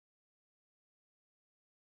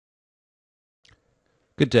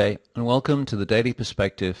Good day and welcome to the Daily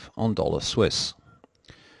Perspective on Dollar Swiss.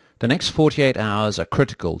 The next 48 hours are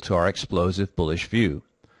critical to our explosive bullish view.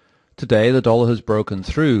 Today the dollar has broken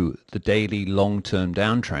through the daily long-term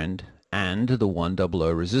downtrend and the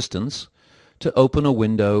 100 resistance to open a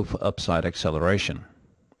window for upside acceleration.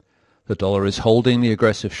 The dollar is holding the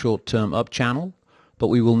aggressive short-term up channel, but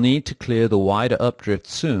we will need to clear the wider updrift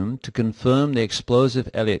soon to confirm the explosive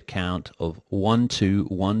Elliott count of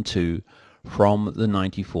 1212 from the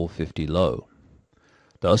 94.50 low.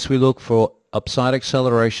 Thus we look for upside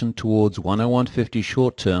acceleration towards 101.50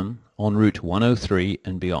 short term en route 103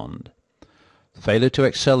 and beyond. Failure to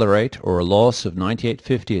accelerate or a loss of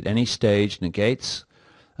 98.50 at any stage negates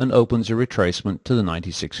and opens a retracement to the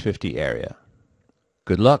 96.50 area.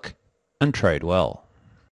 Good luck and trade well.